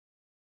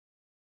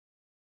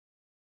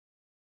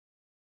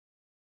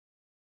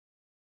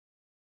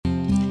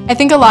I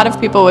think a lot of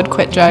people would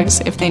quit drugs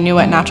if they knew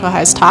what Natural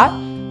Highs taught.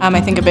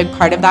 I think a big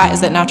part of that is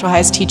that Natural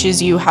Highs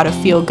teaches you how to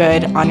feel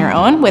good on your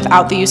own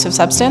without the use of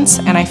substance,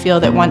 and I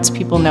feel that once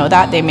people know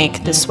that, they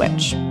make the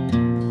switch.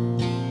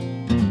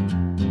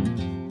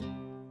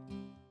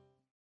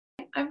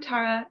 I'm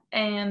Tara,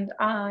 and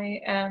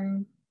I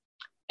am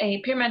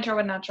a peer mentor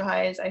with Natural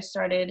Highs. I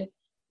started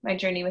my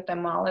journey with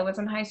them while I was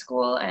in high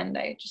school, and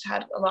I just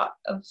had a lot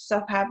of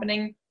stuff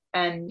happening,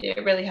 and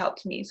it really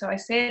helped me. So I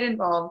stayed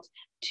involved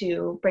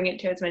to bring it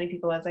to as many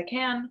people as I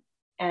can,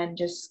 and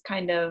just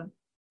kind of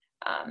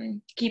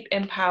keep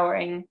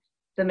empowering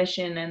the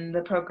mission and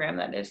the program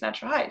that is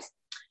Natural Highs.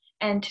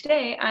 And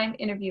today I'm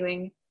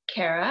interviewing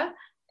Kara,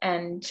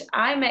 and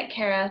I met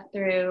Kara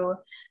through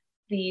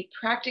the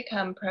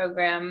practicum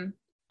program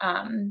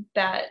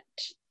that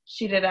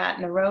she did at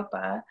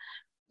Naropa,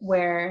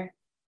 where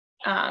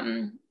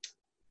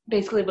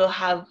basically we'll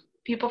have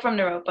people from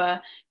Naropa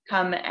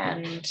come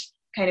and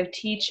kind of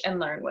teach and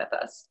learn with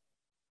us.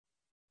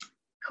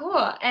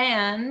 Cool.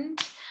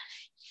 And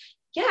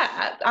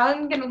yeah,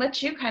 I'm going to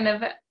let you kind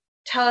of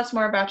tell us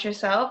more about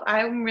yourself.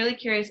 I'm really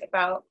curious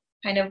about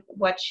kind of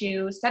what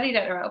you studied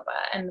at Naropa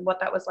and what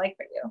that was like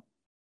for you.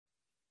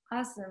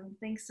 Awesome.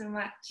 Thanks so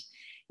much.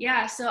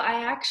 Yeah, so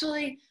I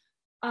actually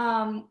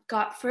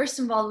got first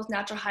involved with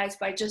Natural Highs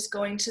by just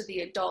going to the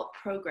adult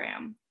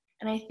program.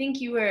 And I think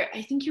you were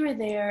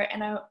there,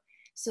 and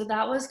so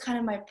that was kind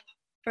of my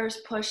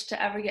first push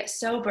to ever get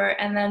sober.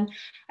 And then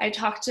I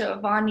talked to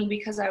Avani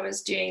because I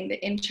was doing the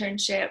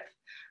internship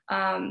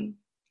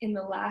in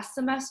the last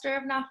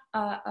semester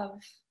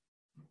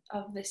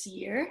of this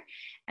year.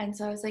 And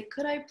so I was like,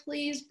 could I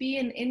please be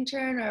an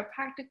intern or a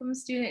practicum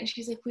student? And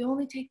she's like, we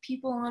only take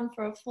people on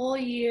for a full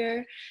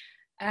year.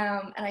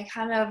 And I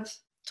kind of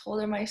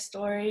told her my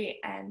story,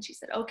 and she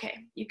said,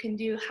 okay, you can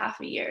do half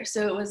a year.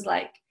 So it was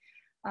like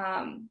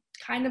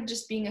kind of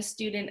just being a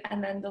student.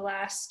 And then the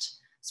last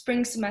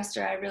spring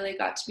semester, I really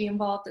got to be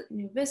involved at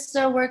New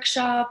Vista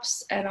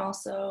workshops, and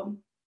also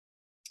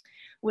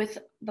with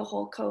the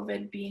whole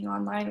COVID being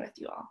online with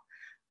you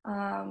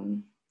all.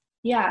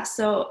 Yeah,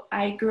 so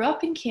I grew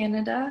up in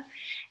Canada,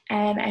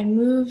 and I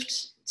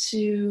moved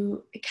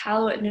to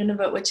Iqaluit,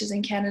 Nunavut, which is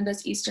in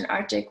Canada's Eastern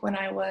Arctic, when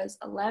I was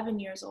 11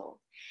 years old.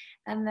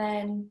 And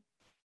then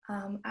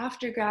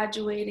after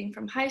graduating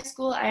from high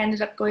school, I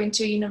ended up going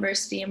to a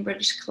university in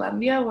British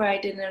Columbia, where I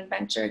did an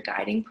adventure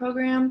guiding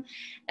program,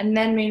 and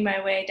then made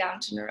my way down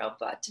to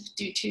Naropa to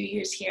do 2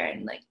 years here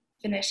and like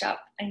finish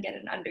up and get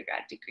an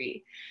undergrad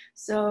degree.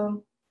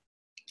 So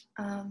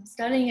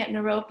studying at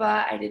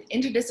Naropa, I did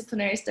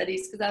interdisciplinary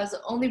studies because that was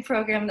the only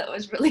program that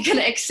was really going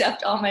to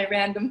accept all my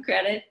random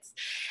credits.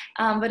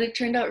 But it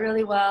turned out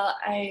really well.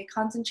 I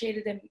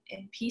concentrated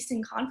in peace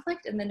and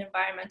conflict, and then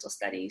environmental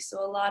studies.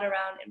 So a lot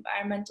around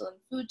environmental and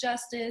food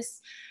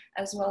justice,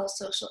 as well as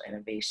social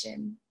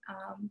innovation.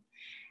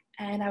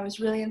 And I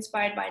was really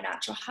inspired by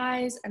Natural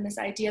Highs and this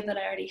idea that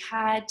I already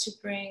had to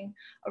bring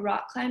a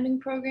rock climbing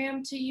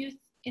program to youth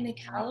in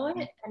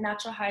Iqaluit, and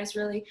Natural Highs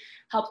really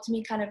helped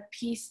me kind of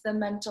piece the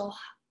mental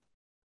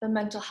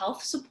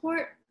health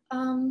support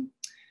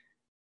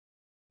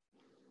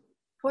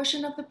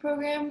portion of the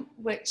program,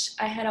 which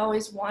I had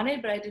always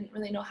wanted, but I didn't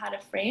really know how to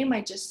frame.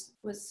 I just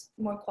was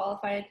more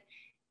qualified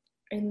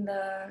in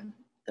the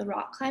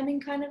rock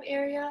climbing kind of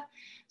area.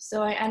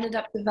 So I ended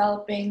up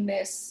developing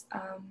this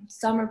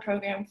summer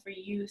program for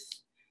youth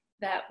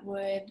that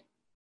would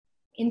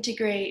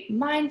integrate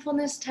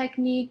mindfulness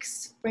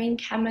techniques, brain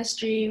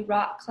chemistry,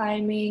 rock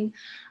climbing.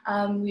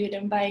 We would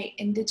invite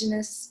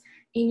Indigenous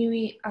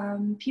Inuit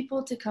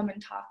people to come and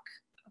talk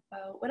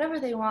about whatever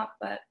they want,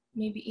 but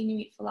maybe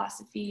Inuit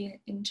philosophy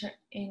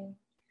in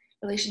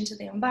relation to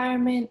the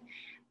environment.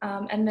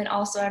 And then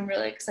also I'm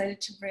really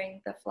excited to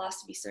bring the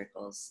philosophy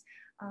circles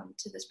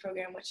to this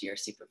program, which you're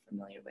super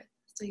familiar with.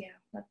 So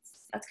yeah,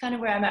 that's kind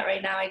of where I'm at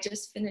right now. I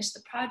just finished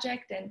the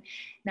project, and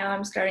now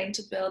I'm starting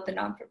to build the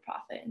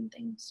non-for-profit and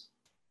things.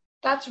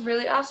 That's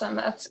really awesome.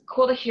 That's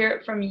cool to hear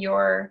it from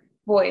your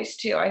voice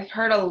too. I've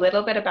heard a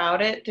little bit about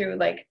it through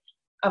like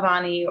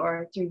Avani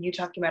or through you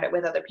talking about it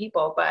with other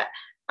people, but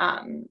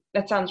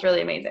that sounds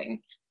really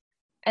amazing.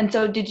 And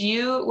so did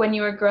you, when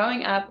you were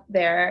growing up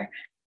there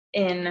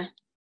in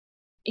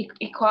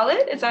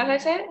Iqaluit, is that how I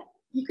say it?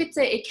 You could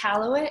say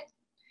Iqaluit,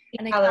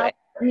 and Iqaluit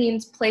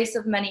means place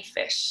of many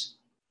fish.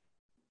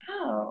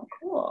 Oh,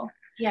 cool.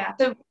 Yeah.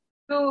 So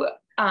you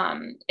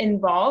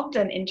involved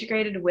and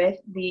integrated with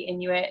the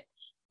Inuit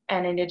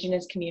and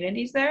Indigenous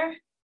communities there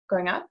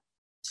growing up?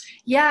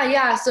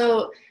 Yeah.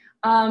 So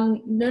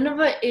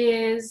Nunavut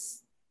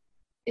is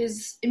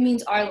it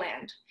means our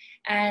land.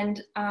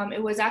 And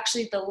it was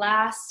actually the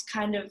last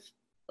kind of,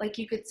 like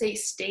you could say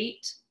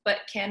state, but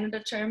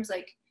Canada terms,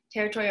 like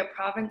territory or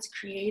province,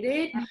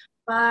 created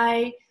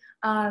by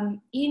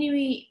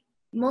Inuit,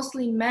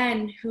 mostly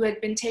men, who had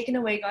been taken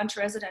away, gone to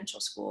residential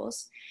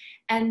schools,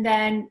 and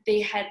then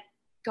they had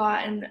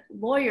gotten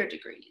lawyer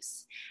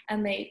degrees.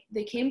 And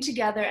they came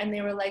together and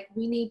they were like,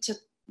 we need to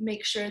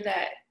make sure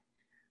that,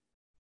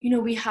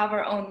 we have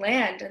our own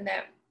land, and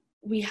that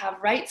we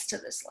have rights to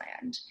this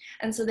land.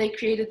 And so they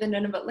created the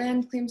Nunavut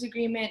Land Claims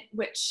Agreement,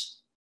 which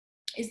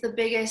is the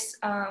biggest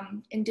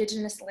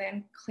Indigenous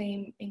land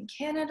claim in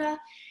Canada.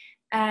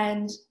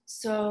 And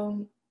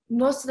so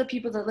most of the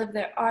people that live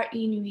there are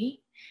Inuit,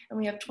 and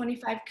we have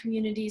 25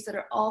 communities that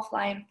are all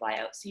fly in, fly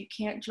out. So you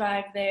can't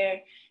drive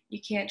there. You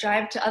can't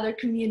drive to other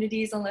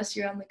communities unless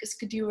you're on like a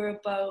skidoo or a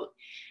boat.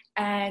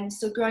 And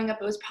so growing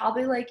up, it was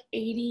probably like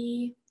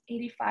 85%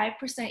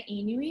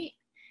 Inuit.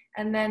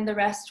 And then the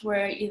rest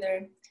were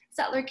either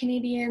settler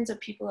Canadians or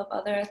people of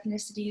other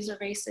ethnicities or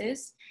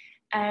races.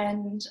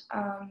 And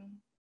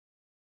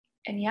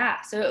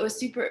yeah, so it was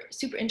super,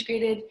 super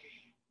integrated.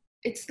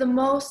 It's the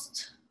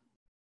most,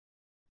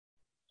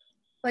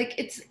 like,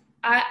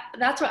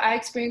 that's what I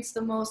experienced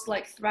the most,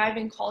 like,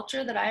 thriving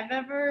culture that I've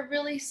ever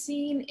really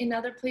seen in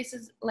other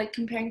places, like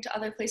comparing to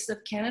other places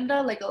of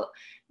Canada. Like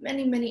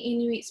many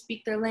Inuit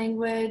speak their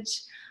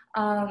language.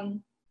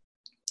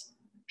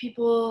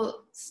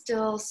 People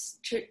still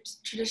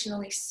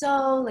traditionally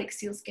sew, like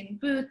sealskin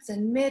boots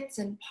and mitts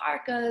and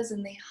parkas,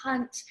 and they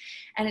hunt.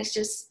 And it's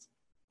just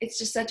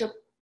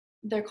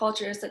their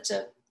culture is such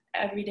a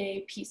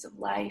everyday piece of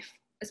life,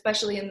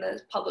 especially in the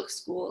public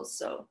schools.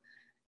 So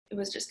it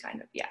was just kind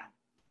of, yeah.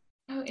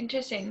 Oh,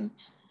 interesting.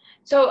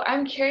 So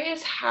I'm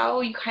curious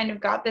how you kind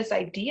of got this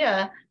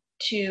idea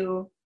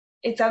to,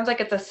 it sounds like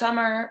it's a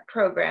summer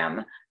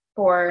program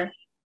for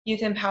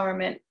youth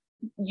empowerment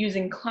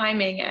using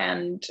climbing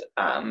and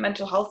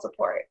mental health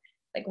support.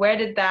 Like, where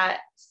did that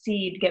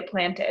seed get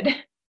planted?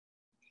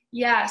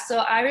 Yeah, so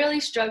I really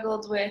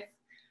struggled with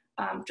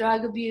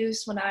drug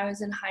abuse when I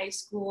was in high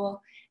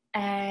school.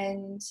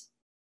 And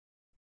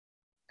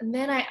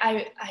then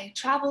I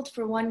traveled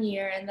for 1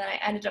 year, and then I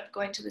ended up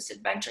going to this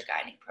adventure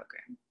guiding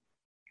program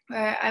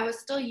where I was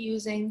still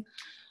using,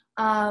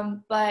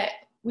 but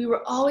we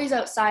were always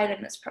outside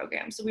in this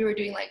program. So we were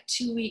doing like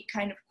 2-week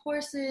kind of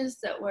courses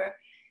that were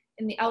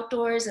in the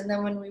outdoors. And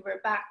then when we were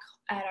back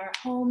at our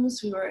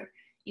homes, we were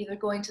either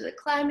going to the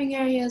climbing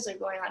areas or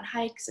going on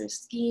hikes or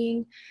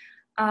skiing.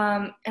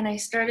 And I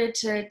started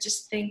to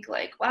just think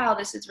like, wow,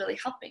 this is really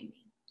helping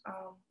me.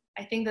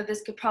 I think that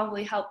this could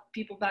probably help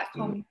people back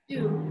home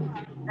too.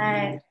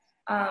 And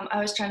I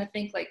was trying to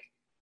think like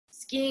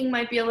skiing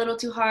might be a little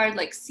too hard.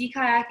 Like sea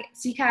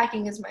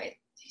kayaking is my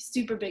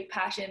super big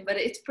passion, but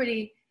it's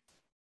pretty,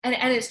 and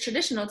it's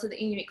traditional to the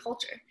Inuit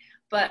culture.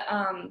 But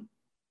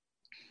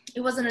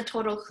it wasn't a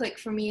total click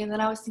for me. And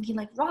then I was thinking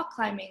like rock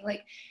climbing,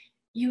 like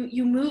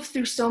you move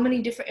through so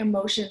many different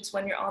emotions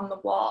when you're on the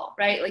wall,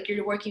 right? Like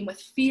you're working with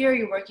fear,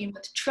 you're working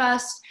with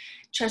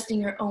trusting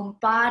your own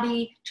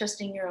body,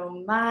 trusting your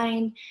own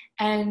mind,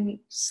 and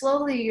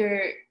slowly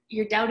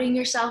you're doubting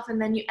yourself,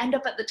 and then you end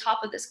up at the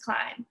top of this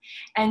climb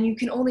and you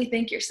can only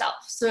thank yourself.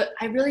 So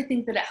I really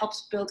think that it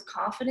helps build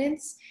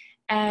confidence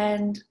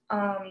and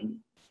kind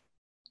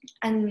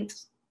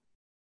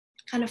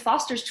of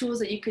fosters tools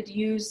that you could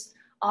use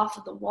off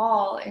of the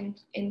wall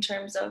in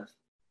terms of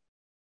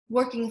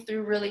working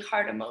through really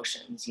hard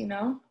emotions, you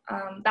know?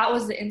 That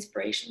was the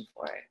inspiration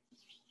for it.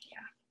 Yeah.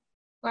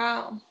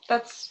 Wow,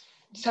 that's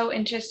so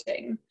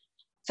interesting.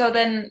 So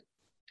then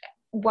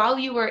while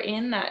you were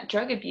in that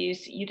drug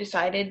abuse, you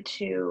decided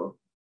to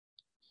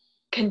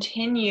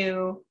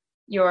continue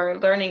your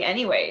learning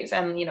anyways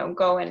and, you know,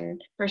 go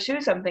and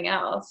pursue something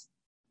else.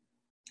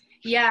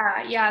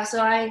 Yeah.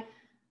 So I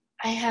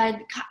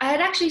had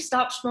actually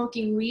stopped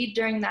smoking weed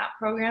during that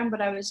program,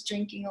 but I was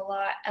drinking a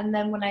lot. And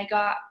then when I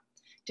got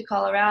to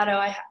Colorado,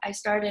 I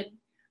started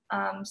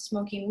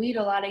smoking weed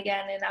a lot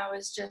again, and I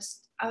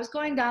was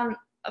going down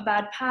a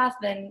bad path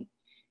and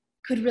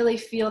could really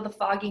feel the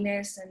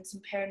fogginess and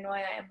some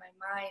paranoia in my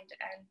mind.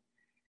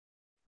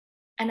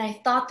 And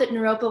I thought that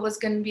Naropa was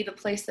going to be the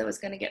place that was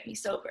going to get me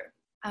sober.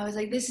 I was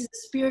like, this is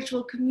a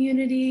spiritual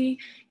community,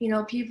 you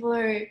know, people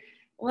are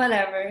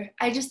whatever.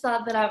 I just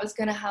thought that I was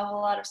going to have a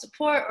lot of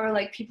support or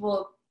like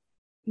people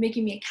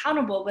making me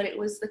accountable, but it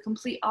was the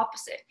complete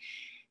opposite.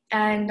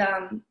 And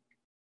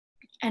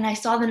I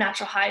saw the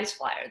Natural Highs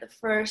flyer the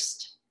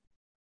first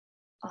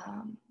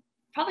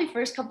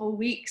couple of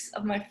weeks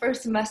of my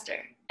first semester.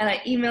 And I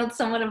emailed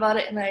someone about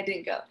it and I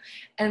didn't go.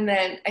 And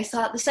then I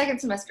saw it the second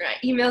semester. I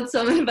emailed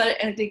someone about it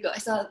and I didn't go. I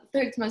saw it the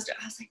third semester.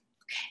 I was like,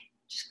 okay,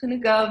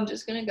 I'm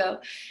just gonna go.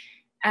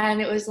 And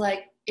it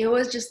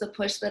was just the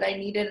push that I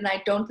needed. And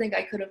I don't think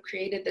I could have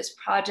created this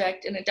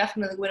project, and it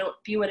definitely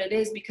wouldn't be what it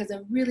is, because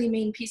a really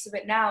main piece of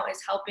it now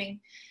is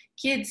helping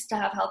kids to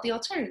have healthy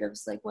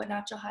alternatives, like what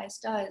Natural Highs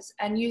does,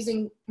 and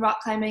using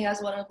rock climbing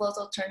as one of those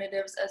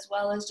alternatives, as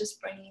well as just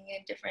bringing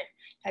in different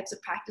types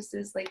of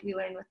practices like we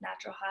learn with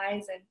Natural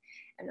Highs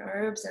and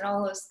herbs and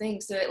all those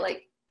things. So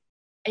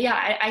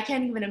I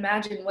can't even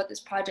imagine what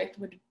this project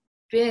would have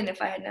been if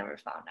I had never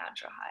found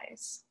Natural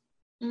Highs.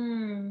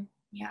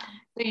 Yeah.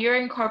 So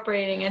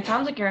it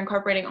sounds like you're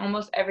incorporating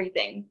almost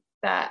everything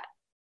that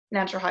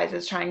Natural Highs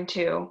is trying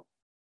to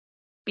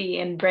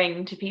be and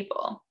bring to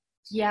people.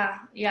 Yeah,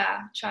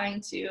 trying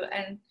to.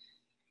 And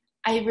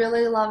I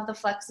really love the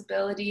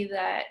flexibility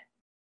that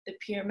the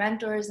peer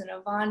mentors and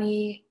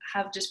Avani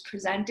have just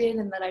presented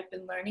and that I've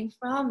been learning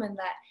from, and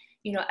that,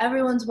 you know,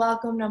 everyone's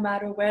welcome no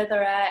matter where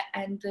they're at,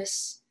 and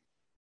this,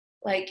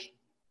 like,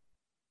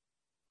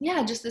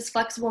 yeah, just this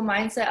flexible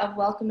mindset of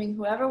welcoming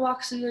whoever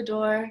walks through the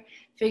door,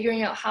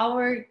 figuring out how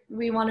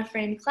we want to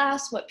frame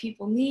class, what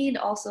people need,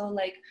 also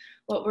like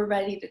what we're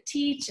ready to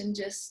teach, and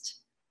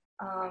just,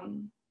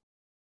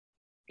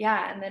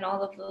 yeah, and then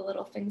all of the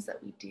little things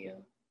that we do.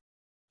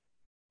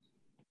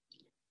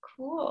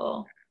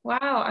 Cool.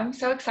 Wow, I'm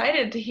so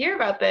excited to hear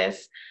about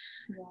this.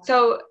 Yeah.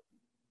 So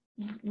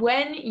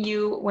when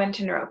you went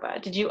to Naropa,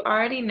 did you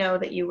already know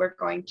that you were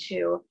going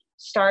to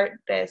start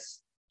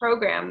this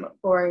program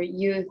for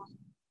youth,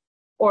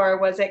 or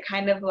was it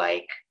kind of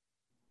like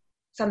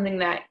something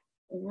that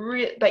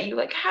that you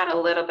like had a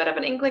little bit of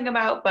an inkling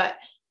about, but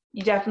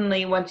you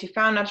definitely, once you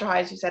found Natural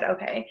Highs, you said,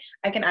 okay,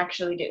 I can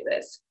actually do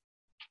this?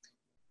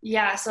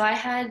 Yeah, so I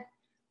had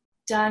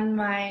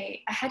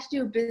to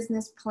do a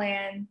business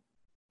plan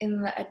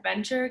in the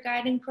adventure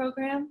guiding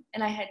program,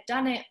 and I had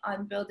done it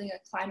on building a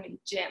climbing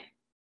gym.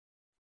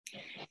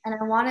 And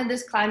I wanted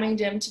this climbing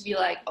gym to be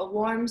like a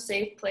warm,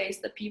 safe place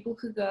that people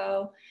could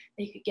go,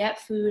 they could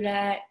get food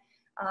at,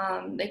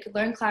 they could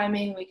learn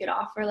climbing, we could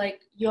offer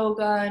like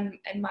yoga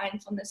and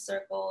mindfulness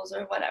circles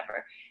or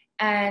whatever.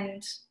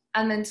 And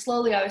then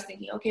slowly I was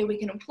thinking, okay, we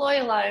can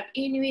employ a lot of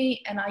Inuit,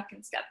 and I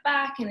can step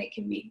back, and it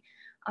can be,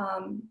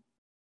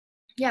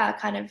 yeah,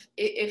 kind of,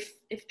 if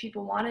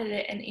people wanted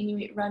it, an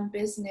Inuit run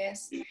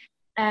business.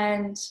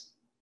 And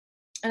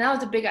that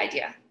was a big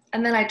idea.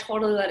 And then I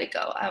totally let it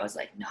go. I was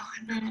like, no,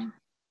 I'm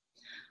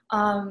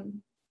not.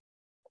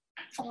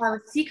 So I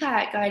was sea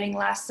kayak guiding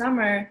last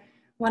summer.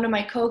 One of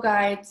my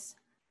co-guides,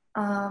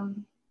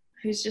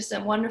 who's just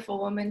a wonderful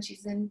woman,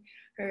 she's in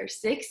her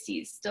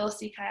 60s, still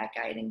sea kayak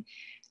guiding.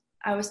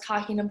 I was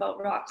talking about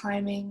rock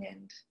climbing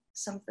and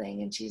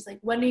something, and she's like,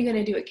 when are you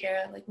going to do it,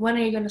 Kara? Like, when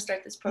are you going to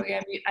start this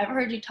program? I've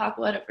heard you talk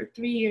about it for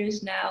 3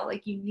 years now.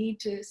 Like, you need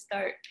to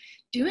start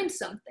doing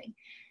something.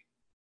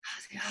 I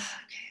was like, oh,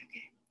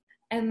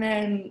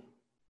 okay.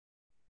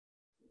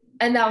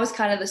 And that was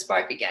kind of the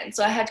spark again.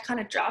 So I had kind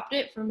of dropped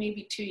it for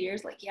maybe 2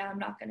 years. Like, yeah, I'm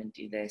not going to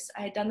do this.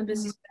 I had done the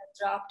business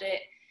plan, dropped it.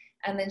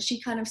 And then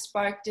she kind of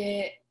sparked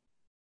it.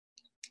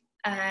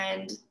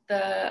 And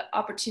the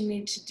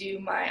opportunity to do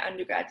my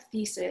undergrad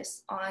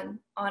thesis on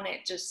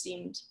it just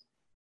seemed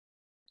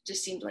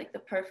like the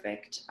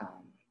perfect,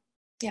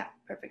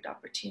 perfect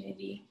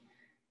opportunity.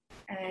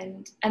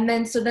 And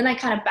then I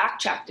kind of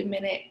backtracked a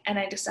minute, and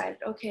I decided,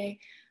 okay,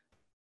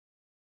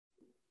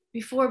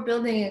 before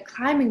building a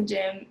climbing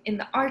gym in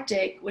the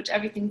Arctic, which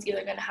everything's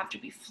either going to have to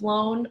be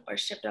flown or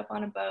shipped up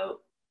on a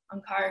boat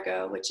on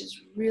cargo, which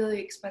is really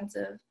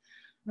expensive.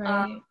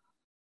 Right.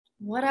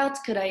 What else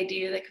could I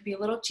do that could be a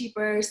little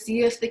cheaper?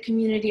 See if the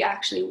community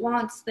actually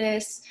wants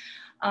this,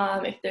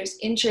 if there's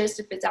interest,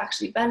 if it's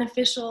actually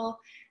beneficial.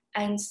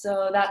 And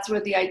so that's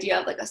where the idea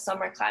of like a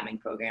summer climbing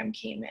program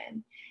came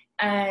in.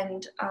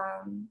 And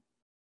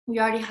we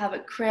already have a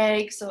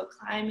crag, so a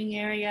climbing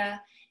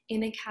area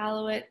in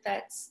Iqaluit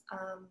that's,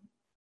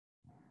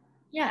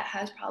 it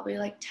has probably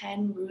like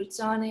 10 routes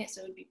on it,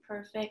 so it would be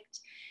perfect.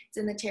 It's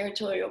in the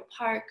territorial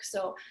park,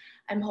 so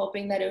I'm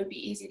hoping that it would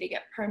be easy to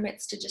get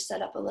permits to just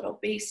set up a little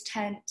base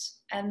tent.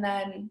 And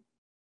then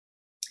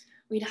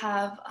we'd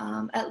have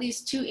at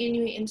least 2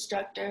 Inuit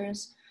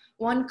instructors,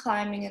 1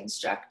 climbing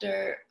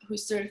instructor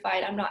who's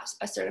certified. I'm not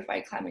a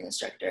certified climbing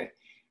instructor.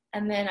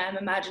 And then I'm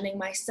imagining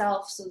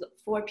myself, so the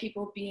 4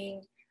 people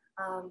being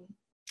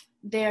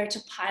there to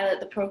pilot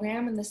the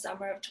program in the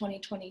summer of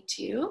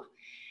 2022,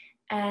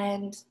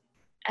 and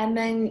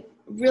then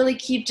really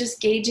keep just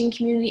gauging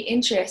community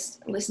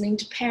interest, listening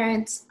to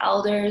parents,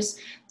 elders,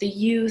 the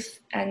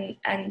youth, and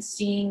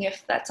seeing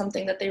if that's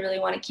something that they really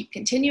want to keep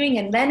continuing.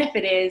 And then if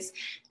it is,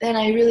 then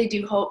I really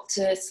do hope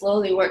to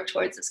slowly work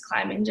towards this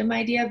climbing gym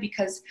idea,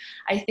 because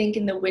I think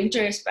in the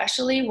winter,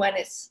 especially when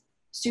it's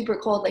super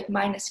cold, like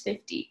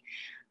 -50,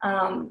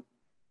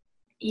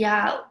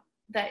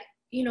 that,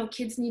 you know,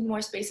 kids need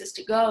more spaces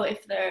to go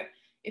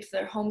if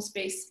their home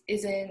space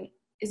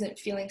isn't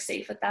feeling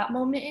safe at that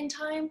moment in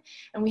time.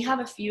 And we have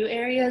a few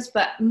areas,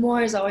 but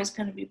more is always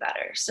going to be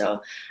better.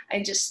 So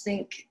I just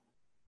think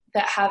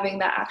that having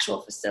that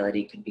actual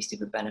facility could be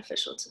super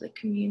beneficial to the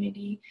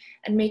community,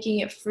 and making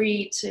it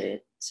free to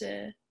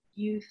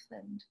youth,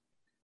 and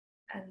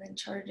then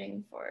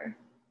charging for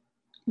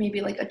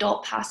maybe like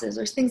adult passes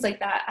or things like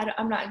that.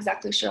 I'm not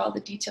exactly sure all the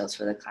details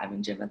for the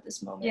climbing gym at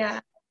this moment. Yeah.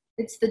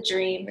 It's the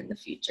dream in the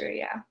future,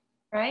 yeah.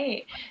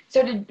 Right.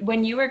 So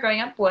when you were growing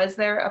up, was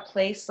there a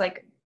place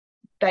like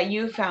that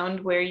you found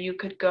where you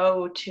could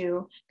go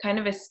to kind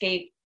of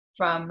escape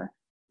from,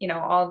 you know,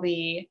 all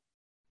the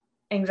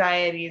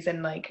anxieties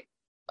and like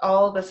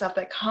all the stuff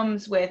that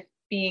comes with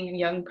being a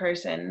young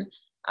person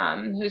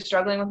who's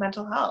struggling with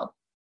mental health?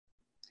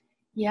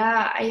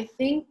 Yeah, I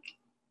think,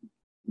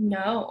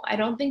 no, I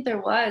don't think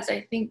there was.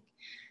 I think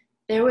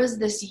there is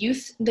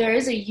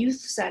a youth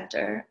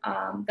center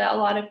that a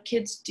lot of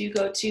kids do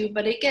go to,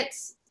 but it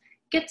gets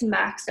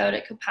maxed out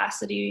at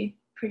capacity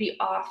pretty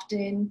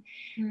often.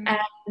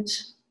 And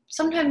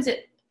sometimes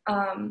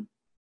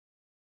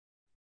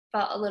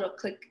felt a little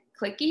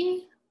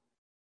clicky.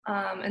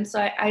 And so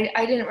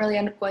I didn't really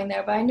end up going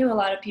there, but I knew a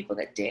lot of people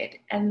that did.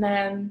 And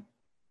then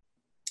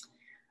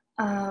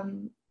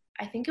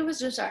I think it was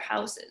just our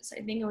houses.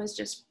 I think it was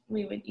just,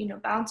 we would,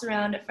 bounce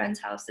around at friends'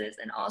 houses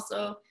and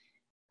also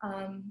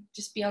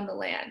just be on the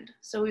land.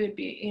 So we would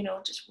be,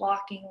 just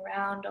walking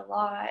around a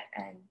lot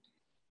and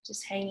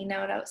just hanging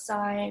out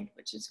outside,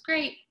 which is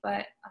great.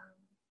 But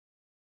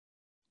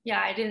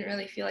yeah, I didn't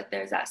really feel like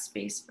there's that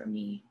space for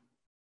me.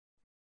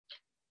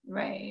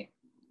 Right.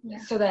 Yeah.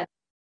 So then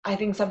I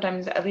think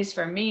sometimes, at least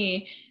for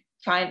me,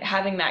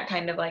 having that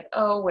kind of like,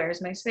 oh,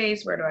 where's my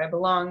space? Where do I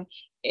belong?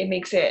 It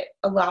makes it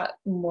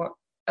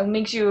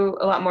makes you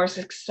a lot more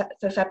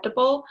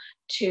susceptible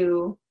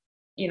to,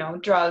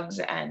 drugs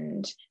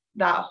and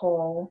that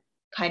whole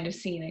kind of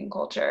scene and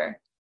culture.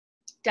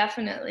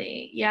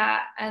 Definitely.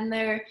 Yeah. And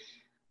there,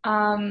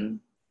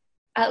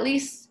 at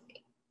least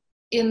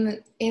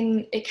in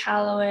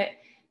Iqaluit,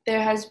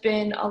 there has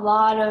been a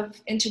lot of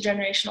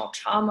intergenerational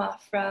trauma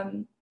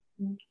from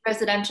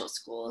residential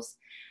schools.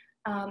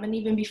 And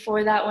even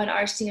before that, when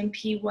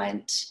RCMP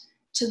went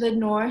to the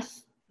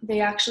north, they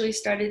actually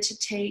started to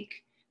take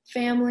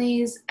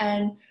families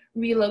and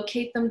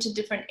relocate them to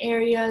different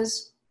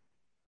areas.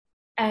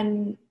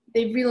 And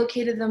they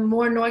relocated them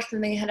more north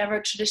than they had ever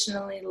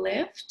traditionally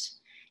lived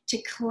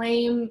to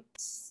claim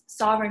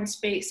sovereign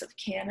space of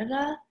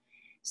Canada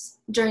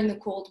during the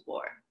Cold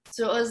War.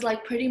 So it was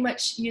like pretty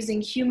much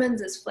using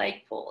humans as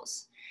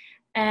flagpoles.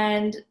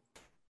 And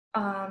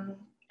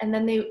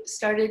then they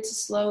started to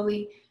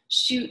slowly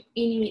shoot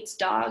Inuit's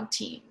dog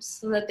teams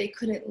so that they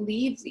couldn't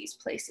leave these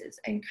places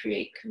and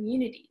create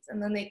communities.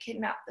 And then they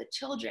kidnapped the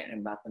children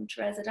and brought them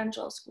to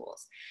residential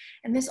schools.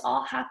 And this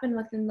all happened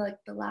within like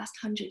the last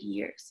 100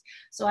 years.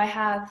 So I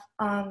have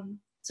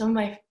some of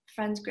my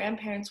friends'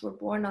 grandparents were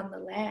born on the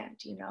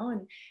land,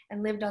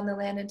 and lived on the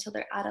land until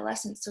their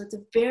adolescence. So it's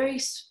a very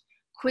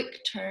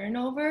quick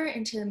turnover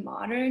into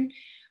modern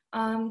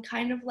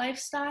kind of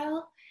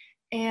lifestyle.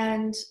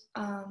 And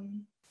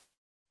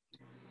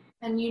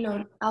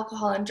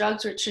alcohol and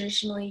drugs were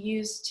traditionally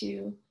used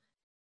to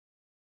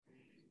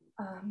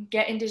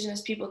get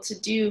Indigenous people to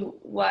do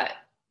what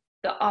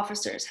the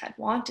officers had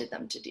wanted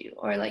them to do,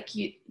 or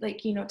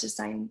to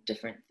sign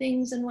different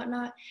things and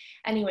whatnot.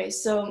 Anyway,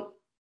 so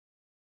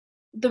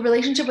the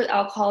relationship with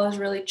alcohol is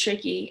really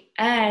tricky,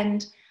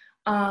 and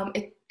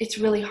it's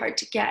really hard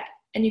to get.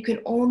 And you can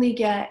only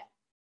get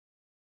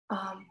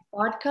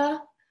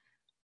vodka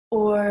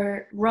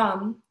or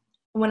rum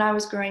when I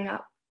was growing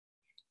up.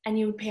 And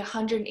you would pay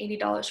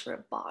 $180 for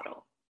a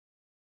bottle.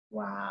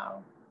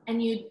 Wow.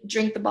 And you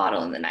drink the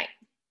bottle in the night,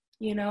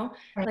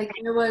 Like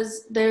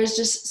there's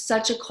just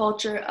such a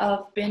culture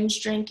of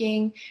binge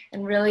drinking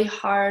and really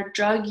hard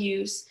drug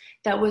use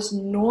that was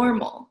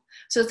normal.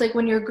 So it's like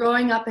when you're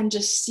growing up and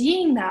just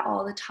seeing that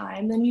all the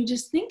time, then you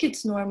just think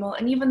it's normal.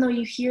 And even though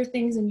you hear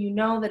things and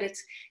that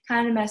it's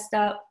kind of messed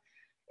up,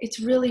 it's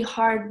really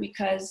hard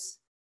because,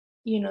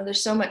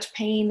 there's so much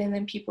pain, and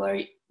then people are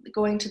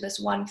going to this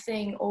one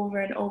thing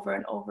over and over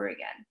and over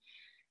again.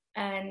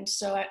 And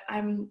so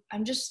I'm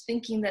just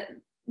thinking that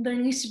there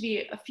needs to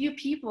be a few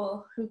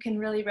people who can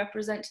really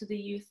represent to the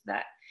youth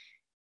that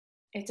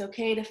it's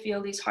okay to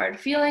feel these hard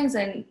feelings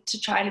and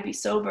to try to be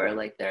sober.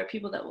 Like, there are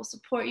people that will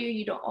support you.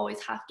 You don't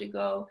always have to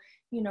go,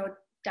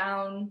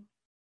 down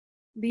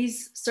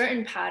these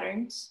certain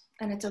patterns,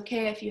 and it's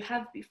okay if you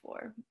have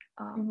before.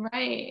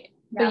 Right.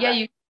 Yeah, but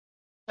you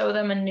show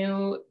them a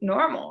new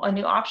normal, a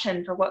new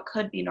option for what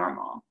could be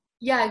normal.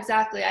 Yeah,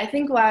 exactly. I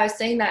think why I was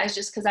saying that is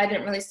just because I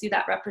didn't really see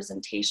that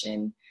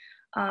representation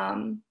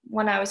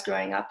when I was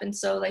growing up. And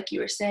so, like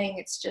you were saying,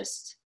 it's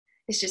just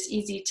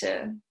easy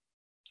to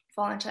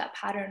fall into that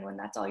pattern when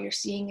that's all you're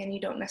seeing and you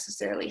don't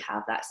necessarily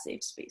have that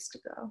safe space to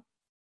go.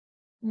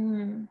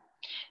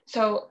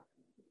 So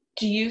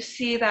do you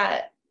see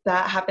that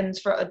happens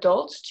for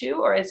adults too,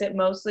 or is it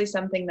mostly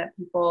something that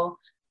people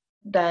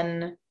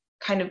then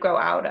kind of grow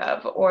out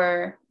of?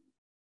 Or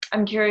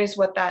I'm curious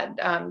what that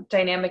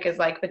dynamic is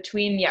like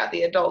between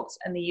the adults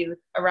and the youth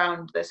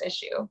around this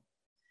issue.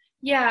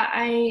 Yeah,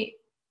 I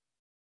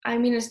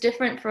mean, it's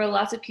different for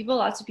lots of people.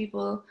 Lots of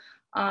people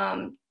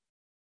don't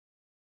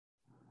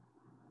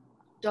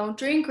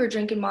drink or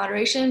drink in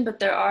moderation, but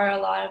there are a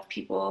lot of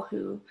people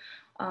who,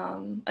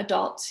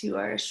 adults who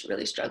are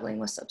really struggling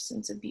with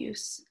substance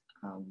abuse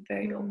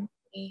very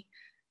openly.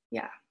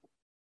 Yeah.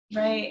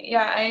 Right.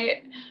 Yeah,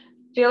 I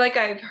feel like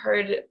I've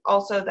heard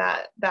also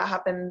that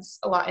happens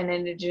a lot in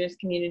Indigenous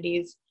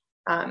communities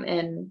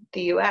in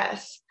the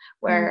US,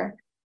 where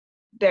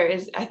there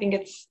is, I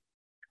think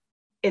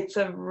it's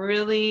a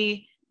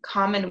really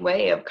common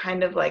way of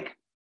kind of like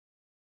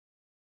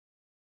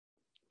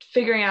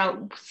figuring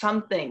out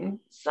some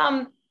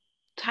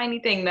tiny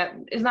thing that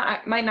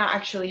might not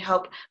actually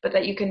help, but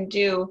that you can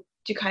do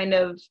to kind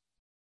of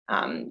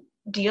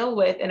deal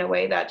with, in a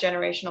way, that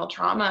generational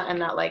trauma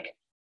and that like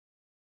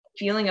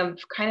feeling of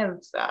kind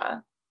of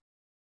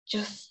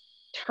just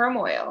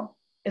turmoil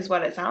is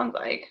what it sounds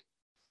like.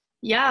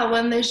 Yeah,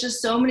 when there's just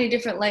so many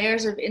different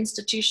layers of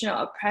institutional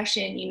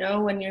oppression,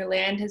 when your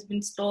land has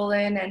been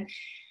stolen, and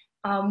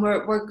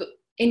we're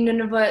in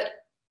Nunavut,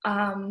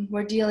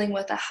 we're dealing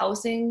with a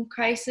housing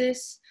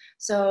crisis.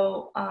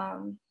 So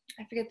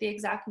I forget the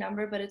exact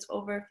number, but it's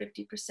over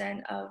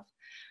 50% of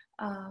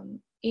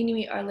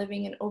Inuit are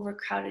living in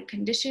overcrowded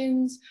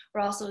conditions.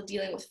 We're also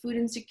dealing with food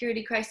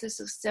insecurity crisis.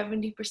 So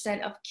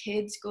 70% of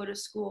kids go to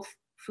school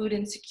food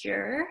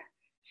insecure.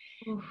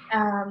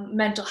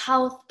 Mental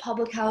health,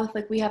 public health,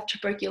 like we have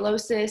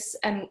tuberculosis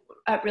and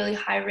at really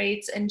high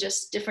rates, and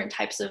just different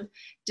types of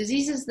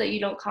diseases that you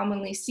don't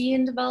commonly see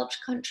in developed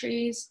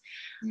countries.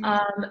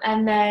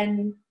 And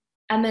then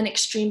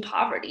extreme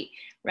poverty,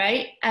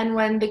 right? And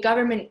when the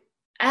government,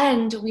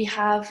 and we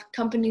have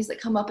companies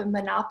that come up and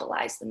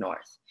monopolize the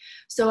North.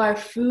 So our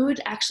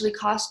food actually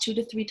costs 2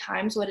 to 3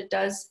 times what it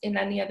does in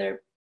any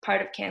other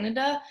part of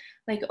Canada.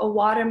 Like a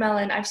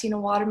watermelon, I've seen a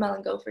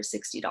watermelon go for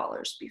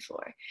 $60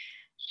 before.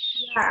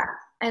 Yeah.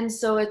 And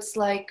so it's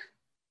like,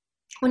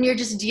 when you're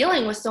just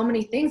dealing with so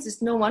many things,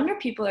 it's no wonder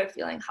people are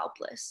feeling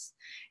helpless.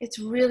 It's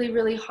really,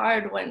 really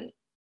hard when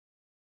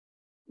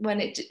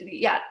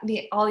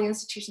all the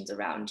institutions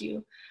around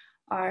you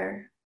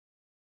are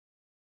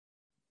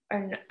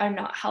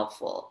not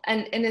helpful.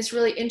 And it's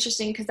really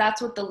interesting because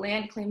that's what the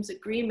land claims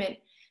agreement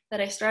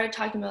that I started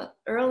talking about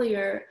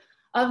earlier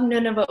of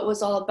Nunavut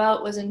was all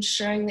about, was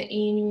ensuring that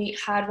Inuit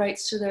had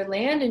rights to their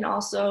land and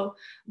also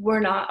were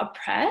not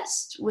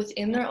oppressed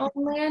within their own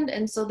land.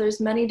 And so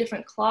there's many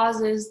different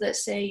clauses that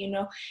say,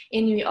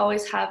 Inuit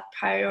always have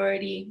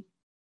priority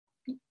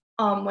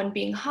when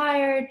being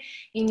hired.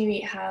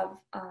 Inuit have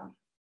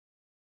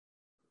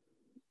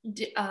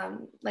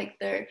like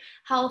their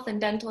health and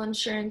dental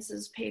insurance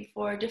is paid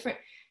for, different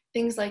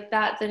things like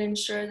that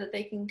ensure that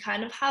they can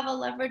kind of have a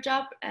leverage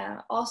up,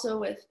 also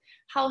with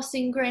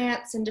housing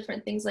grants and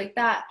different things like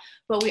that.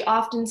 But we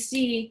often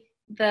see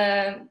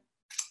the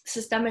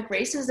systemic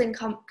racism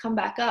come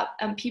back up,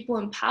 and people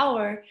in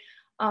power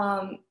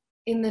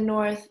in the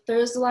North.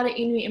 There's a lot of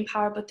Inuit in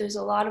power, but there's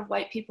a lot of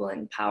white people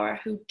in power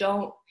who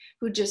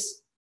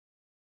just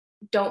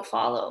don't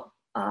follow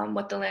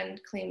what the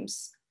land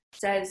claims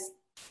says,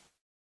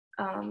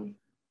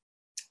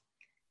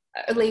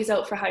 lays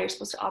out for how you're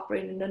supposed to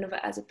operate in Nunavut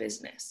as a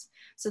business.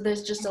 So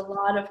there's just a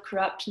lot of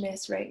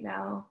corruptness right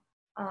now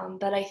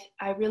that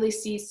I really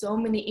see so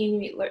many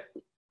Inuit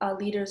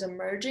leaders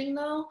emerging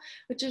though,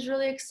 which is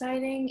really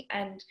exciting.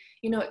 And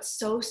it's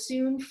so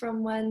soon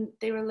from when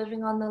they were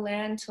living on the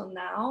land till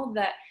now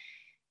that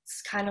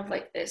it's kind of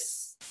like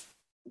this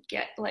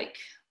get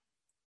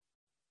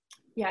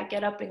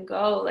up and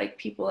go. Like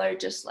people are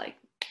just like,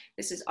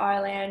 this is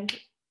our land,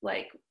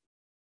 like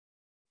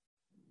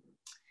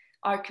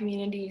our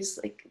communities,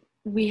 like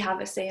we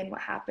have a say in what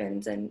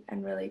happens, and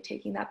really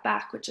taking that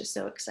back, which is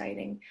so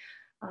exciting.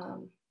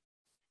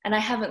 And I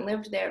haven't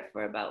lived there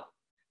for about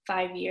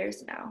 5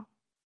 years now.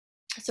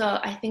 So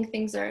I think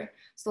things are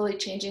slowly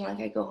changing. Like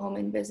I go home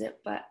and visit,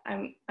 but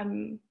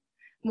I'm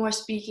more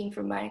speaking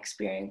from my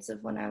experience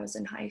of when I was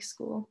in high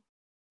school.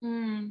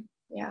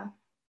 Yeah.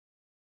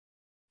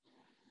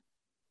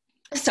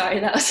 Sorry,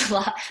 that was a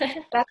lot.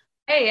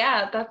 Hey,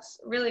 yeah, that's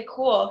really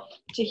cool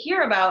to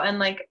hear about, and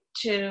like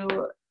to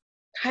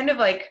kind of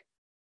like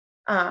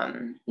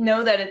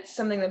know that it's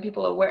something that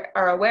people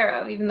are aware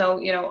of, even though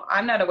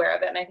I'm not aware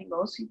of it, and I think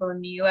most people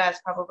in the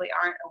U.S. probably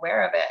aren't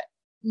aware of it.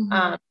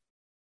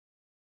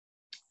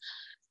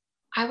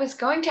 I was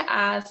going to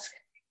ask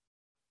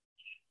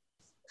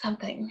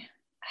something.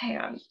 Hang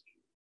on.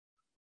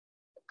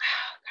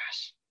 Oh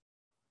gosh.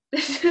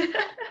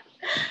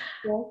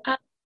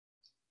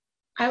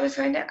 I was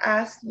going to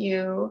ask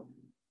you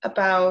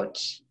about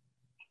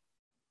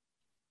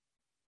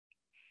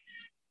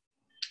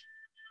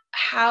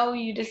how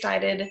you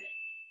decided,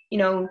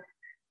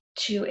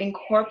 to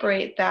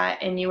incorporate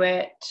that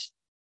Inuit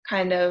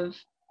kind of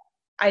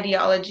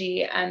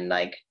ideology and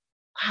like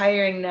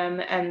hiring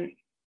them and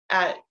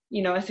at,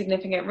 a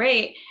significant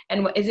rate.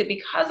 And is it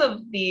because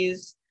of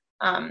these,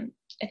 I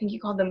think you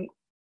called them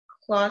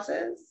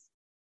clauses?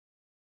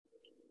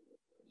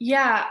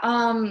 Yeah,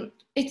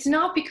 it's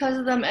not because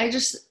of them. I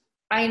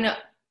know,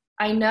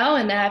 and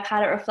then I've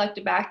had it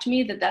reflected back to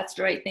me that that's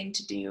the right thing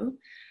to do.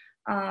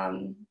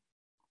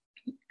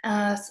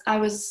 I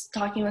was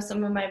talking with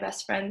some of my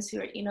best friends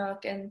who are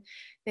Inuk, and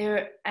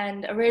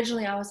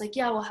originally I was like,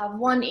 yeah, we'll have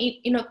one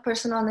Inuk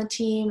person on the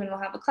team, and we'll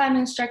have a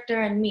climbing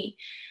instructor and me.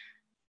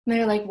 And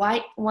they're like,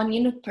 why one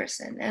Inuk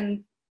person?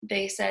 And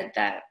they said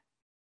that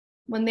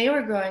when they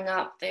were growing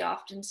up, they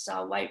often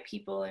saw white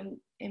people in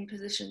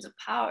positions of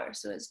power,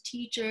 so as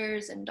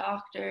teachers and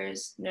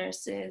doctors,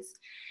 nurses,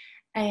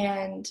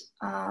 and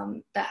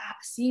that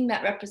seeing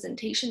that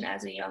representation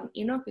as a young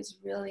Inuk is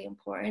really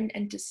important,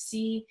 and to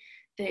see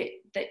the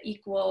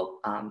equal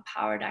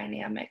power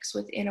dynamics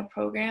within a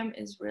program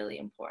is really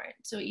important.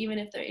 So even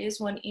if there is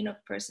one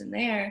Inuk person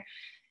there,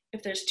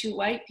 if there's 2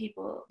 white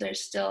people,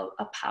 there's still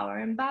a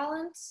power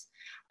imbalance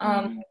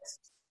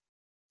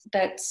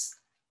that's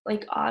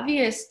like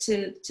obvious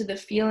to the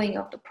feeling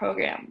of the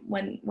program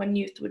when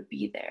youth would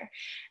be there.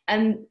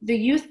 And the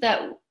youth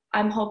that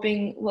I'm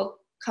hoping will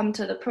come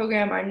to the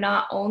program are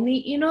not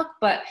only Inuk,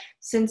 but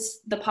since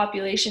the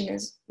population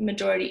is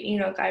majority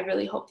Inuk, I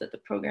really hope that the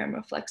program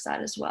reflects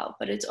that as well.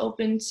 But it's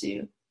open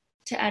to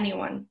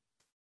anyone.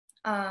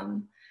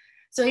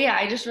 So yeah,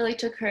 I just really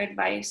took her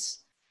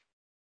advice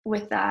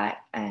with that,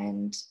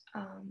 and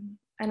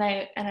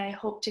I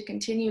hope to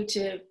continue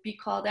to be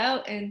called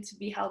out and to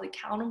be held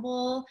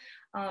accountable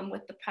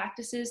with the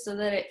practices, so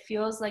that it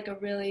feels like a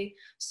really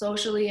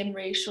socially and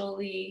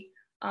racially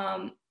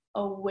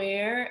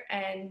aware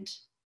and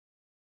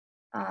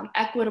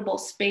equitable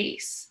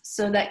space,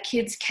 so that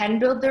kids can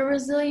build their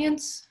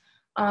resilience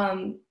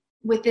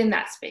within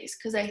that space.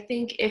 Because I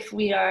think if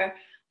we are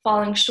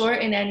falling short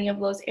in any of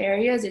those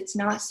areas, it's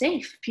not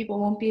safe. People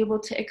won't be able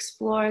to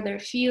explore their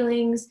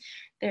feelings,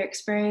 their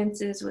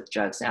experiences with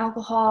drugs and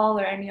alcohol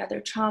or any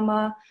other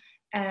trauma.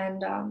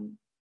 And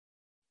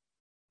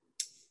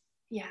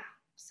yeah,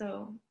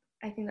 so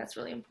I think that's a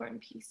really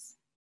important piece.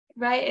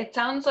 Right. It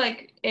sounds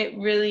like it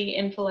really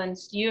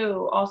influenced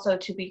you also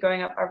to be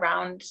growing up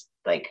around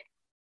like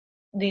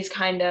these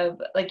kind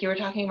of, like you were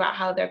talking about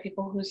how there are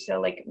people who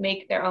still like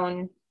make their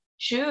own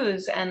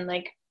shoes and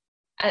like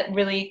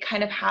really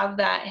kind of have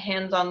that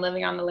hands-on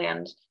living on the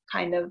land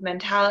kind of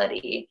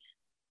mentality.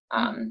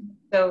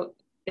 So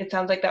it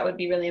sounds like that would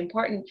be really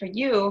important for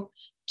you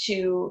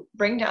to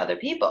bring to other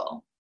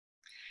people.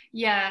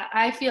 Yeah,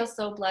 I feel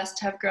so blessed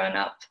to have grown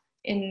up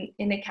in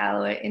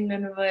Iqaluit, in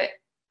Nunavut.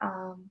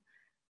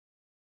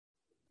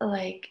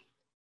 Like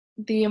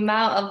the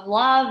amount of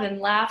love and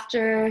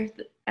laughter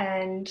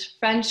and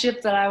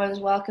friendship that I was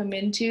welcomed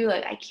into,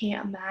 like I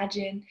can't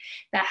imagine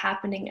that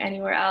happening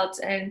anywhere else.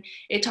 And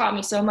it taught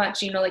me so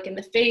much, you know, like in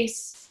the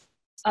face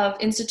of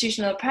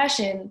institutional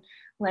oppression,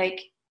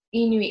 like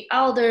Inuit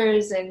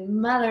elders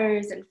and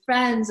mothers and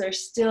friends are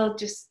still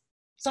just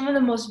some of the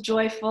most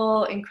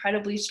joyful,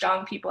 incredibly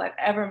strong people I've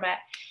ever met.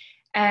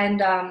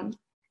 And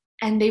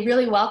they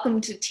really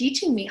welcomed to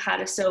teaching me how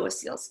to sew a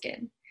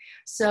sealskin.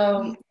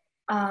 So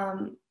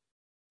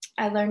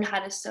I learned how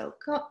to sew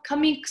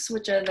kamiks,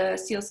 which are the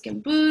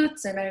sealskin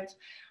boots, and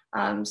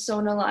I've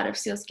sewn a lot of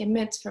sealskin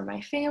mitts for my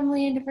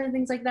family and different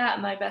things like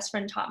that. My best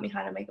friend taught me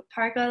how to make a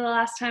parka the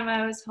last time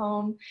I was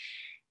home.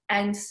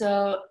 And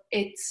so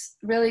it's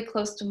really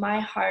close to my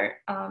heart,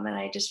 and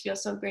I just feel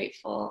so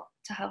grateful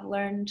to have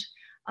learned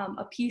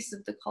a piece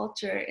of the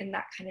culture in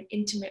that kind of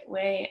intimate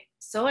way.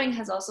 Sewing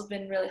has also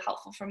been really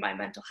helpful for my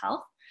mental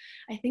health.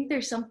 I think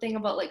there's something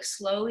about like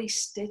slowly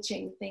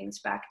stitching things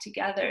back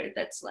together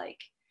that's like,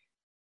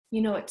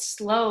 you know, it's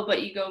slow,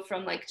 but you go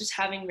from like just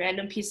having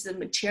random pieces of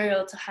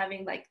material to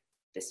having like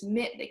this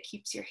mitt that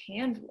keeps your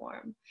hand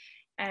warm.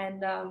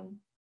 And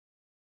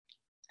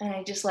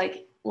I just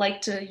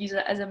like to use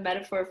it as a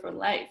metaphor for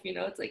life. You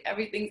know, it's like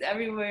everything's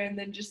everywhere, and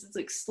then just it's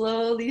like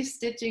slowly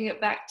stitching it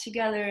back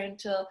together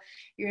until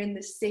you're in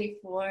this safe,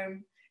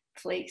 warm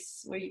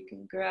place where you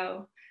can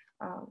grow.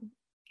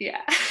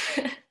 Yeah.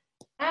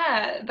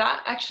 Yeah,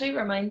 that actually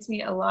reminds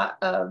me a lot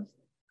of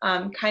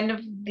kind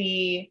of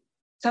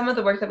some of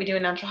the work that we do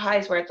in Natural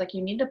Highs, where it's like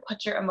you need to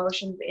put your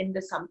emotions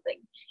into something.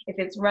 If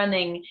it's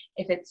running,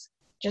 if it's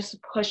just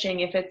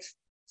pushing, if it's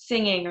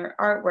singing or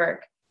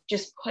artwork,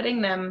 just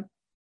putting them,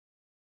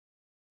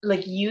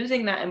 like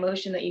using that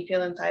emotion that you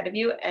feel inside of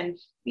you and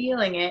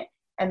feeling it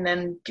and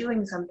then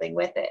doing something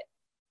with it.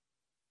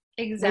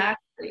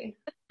 Exactly.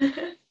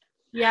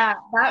 Yeah,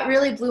 that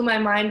really blew my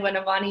mind when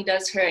Avani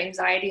does her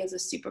anxiety as a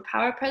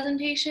superpower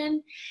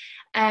presentation.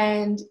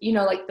 And, you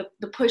know, like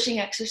the pushing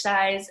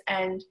exercise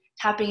and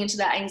tapping into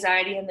that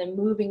anxiety and then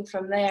moving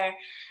from there.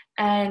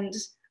 And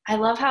I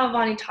love how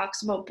Avani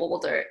talks about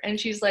Boulder. And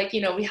she's like,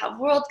 you know, we have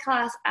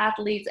world-class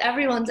athletes,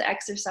 everyone's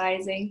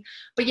exercising,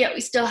 but yet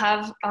we still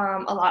have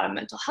a lot of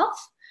mental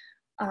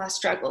health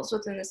struggles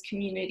within this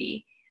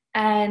community.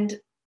 And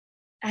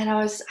I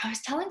was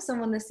telling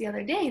someone this the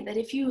other day, that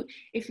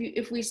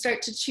if we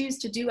start to choose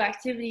to do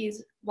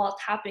activities while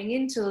tapping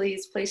into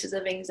these places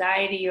of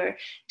anxiety or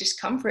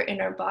discomfort in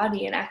our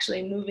body and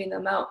actually moving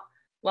them out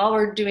while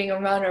we're doing a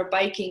run or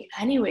biking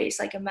anyways,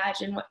 like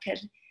imagine what could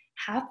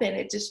happen.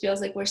 It just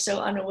feels like we're so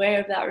unaware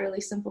of that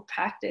really simple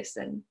practice.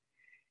 And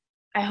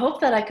I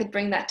hope that I could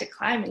bring that to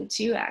climbing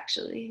too,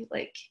 actually.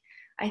 Like,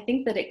 I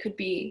think that it could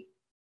be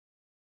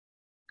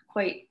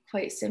quite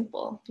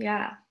simple.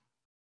 Yeah.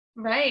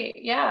 Right.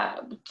 Yeah.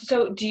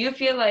 So do you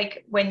feel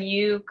like when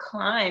you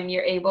climb,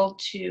 you're able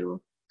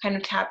to kind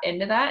of tap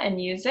into that and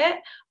use it?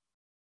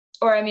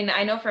 Or, I mean,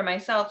 I know for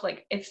myself,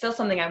 like it's still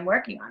something I'm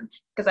working on,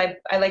 because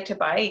I like to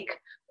bike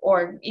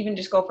or even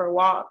just go for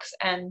walks.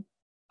 And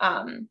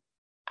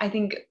I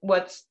think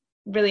what's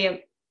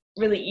really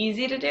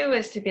easy to do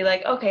is to be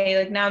like, okay,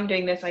 like now I'm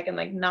doing this, I can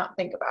like not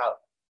think about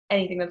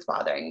anything that's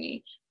bothering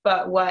me.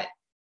 But what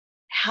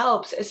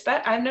helps,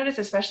 I've noticed,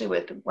 especially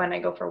with when I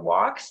go for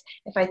walks,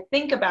 if I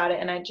think about it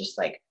and I just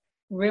like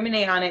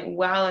ruminate on it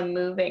while I'm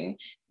moving,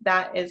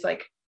 that is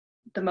like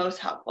the most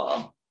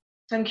helpful.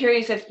 So I'm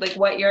curious if like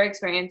what your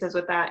experience is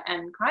with that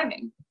and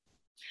climbing.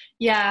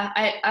 Yeah,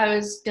 I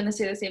was gonna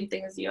say the same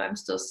thing as you. I'm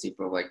still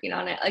super working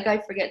on it. Like I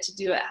forget to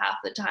do it half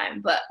the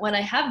time, but when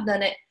I have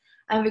done it,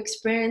 I've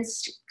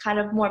experienced kind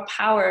of more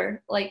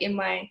power, like in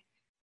my,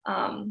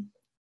 I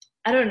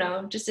don't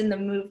know, just in the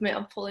movement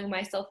of pulling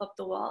myself up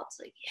the wall. It's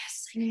like,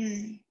 yes, I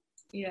can.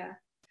 Yeah.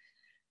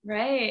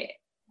 Right.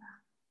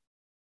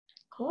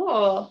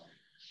 Cool.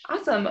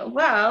 Awesome.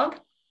 Well,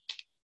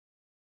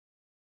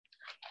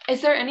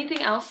 is there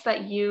anything else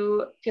that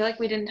you feel like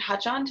we didn't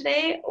touch on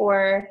today,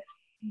 or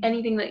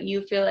anything that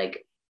you feel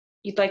like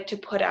you'd like to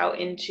put out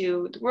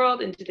into the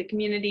world, into the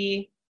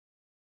community?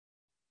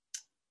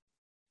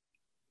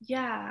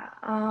 Yeah.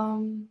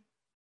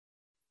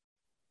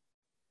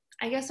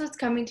 I guess what's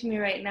coming to me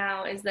right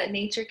now is that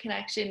nature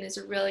connection is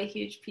a really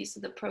huge piece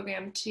of the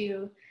program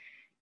too,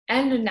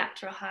 and the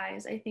Natural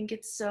Highs. I think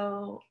it's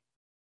so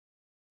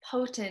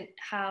potent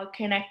how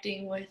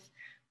connecting with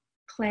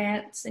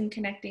plants and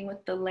connecting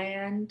with the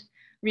land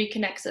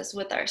reconnects us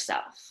with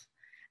ourselves,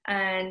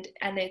 and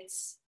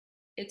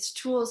it's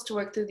tools to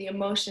work through the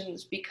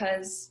emotions,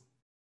 because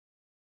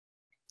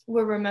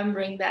we're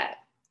remembering that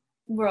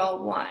we're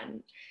all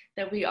one,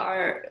 that we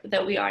are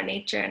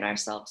nature and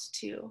ourselves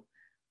too.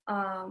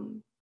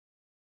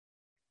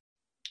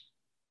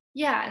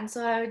 Yeah, and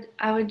so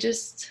I would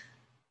just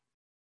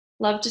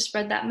love to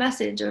spread that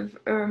message of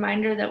a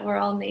reminder that we're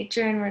all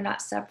nature and we're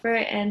not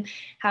separate, and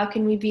how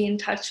can we be in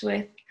touch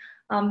with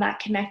that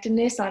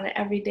connectedness on an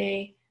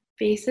everyday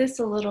basis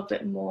a little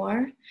bit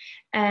more.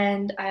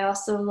 And I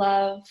also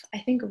love, I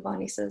think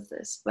Avani says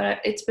this,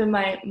 but it's been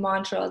my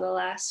mantra the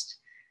last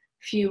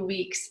few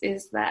weeks,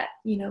 is that,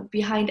 you know,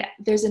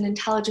 there's an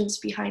intelligence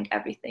behind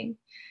everything,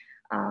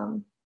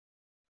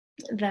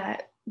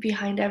 that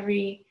behind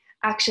every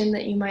action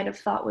that you might have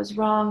thought was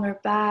wrong or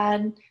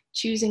bad,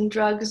 choosing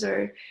drugs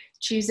or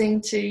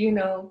choosing to, you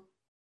know,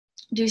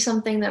 do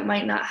something that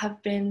might not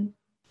have been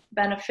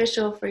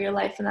beneficial for your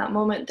life in that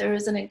moment, there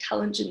is an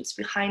intelligence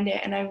behind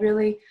it. And I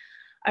really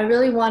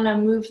want to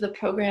move the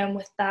program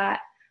with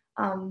that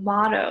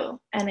motto.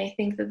 And I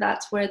think that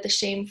that's where the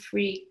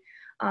shame-free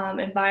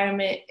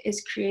environment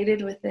is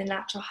created within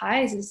Natural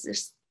Highs, is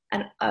just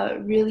a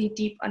really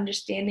deep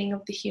understanding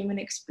of the human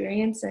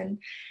experience, and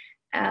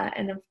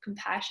of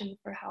compassion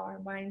for how our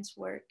minds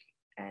work,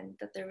 and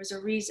that there was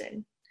a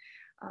reason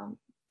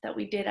that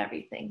we did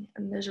everything,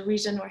 and there's a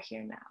reason we're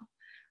here now.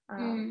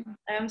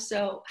 I'm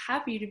so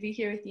happy to be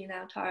here with you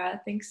now,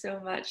 Tara. Thanks so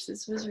much.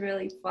 This was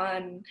really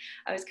fun.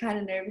 I was kind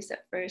of nervous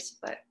at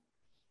first, but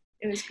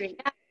it was great.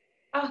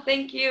 Oh,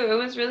 thank you. It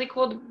was really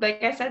cool to,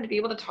 like I said, to be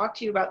able to talk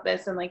to you about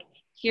this and like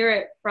hear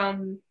it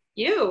from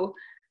you.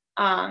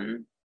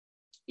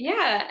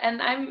 Yeah,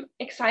 and I'm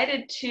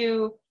excited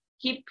to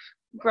keep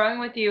growing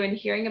with you and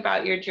hearing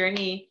about your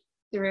journey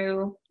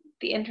through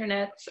the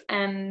internets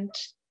and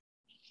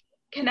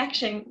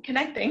connecting.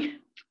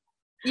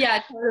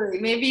 Yeah, totally.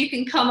 Maybe you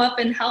can come up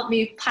and help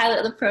me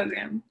pilot the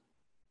program.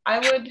 I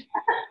would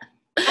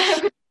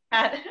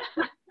at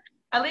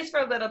least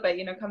for a little bit,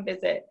 you know, come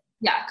visit.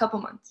 Yeah, a couple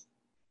months.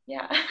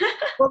 Yeah.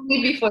 We'll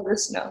meet before the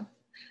snow.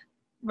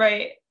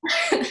 Right.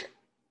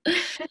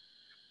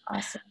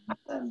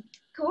 Awesome.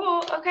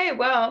 Cool. Okay,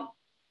 well,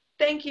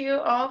 thank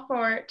you all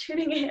for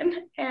tuning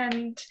in,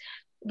 and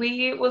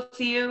we will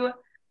see you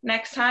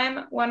next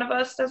time one of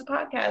us does a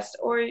podcast,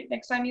 or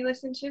next time you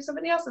listen to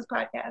somebody else's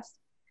podcast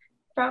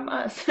from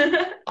us.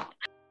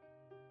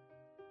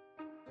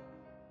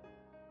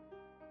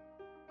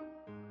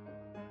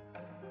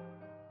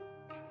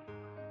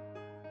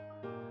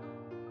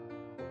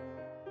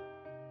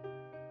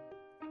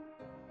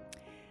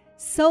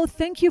 So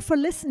thank you for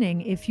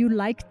listening. If you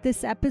liked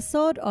this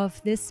episode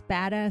of This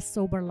Badass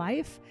Sober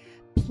Life,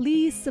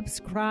 please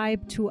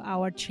subscribe to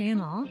our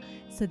channel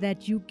so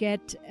that you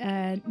get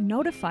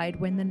notified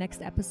when the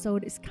next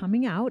episode is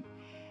coming out.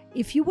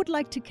 If you would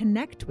like to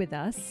connect with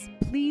us,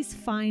 please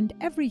find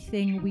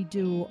everything we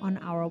do on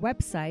our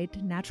website,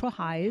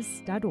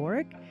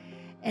 naturalhighs.org.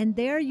 And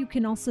there you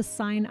can also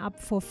sign up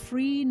for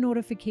free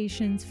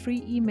notifications,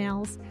 free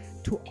emails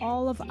to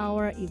all of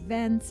our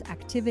events,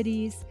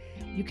 activities.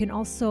 You can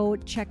also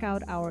check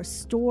out our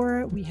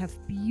store. We have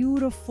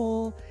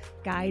beautiful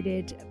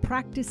guided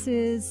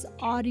practices,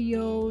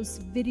 audios,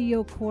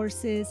 video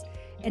courses,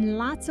 and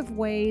lots of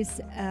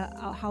ways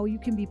how you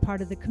can be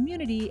part of the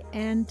community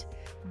and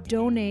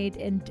donate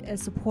and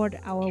support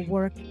our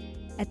work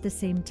at the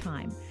same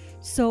time.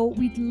 So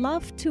we'd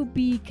love to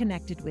be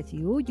connected with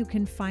you. You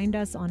can find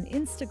us on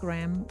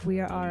Instagram. We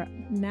are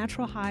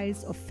Natural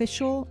Highs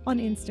Official on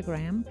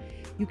Instagram.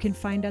 You can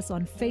find us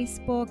on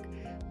Facebook.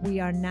 We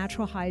are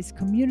Natural Highs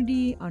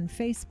Community on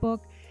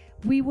Facebook.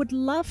 We would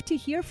love to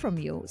hear from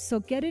you. So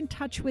get in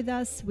touch with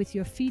us with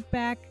your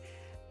feedback.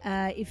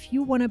 If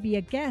you want to be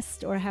a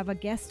guest or have a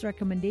guest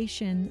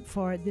recommendation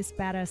for This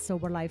Badass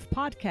Sober Life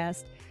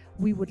podcast,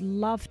 we would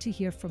love to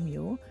hear from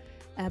you.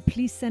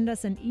 Please send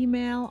us an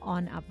email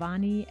on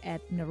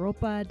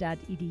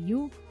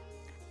avani@naropa.edu.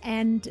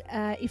 And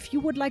if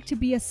you would like to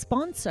be a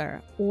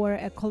sponsor or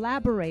a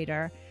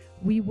collaborator,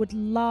 we would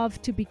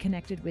love to be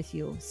connected with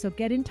you. So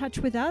get in touch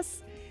with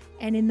us.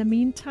 And in the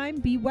meantime,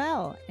 be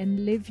well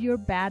and live your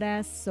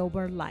badass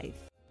sober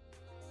life.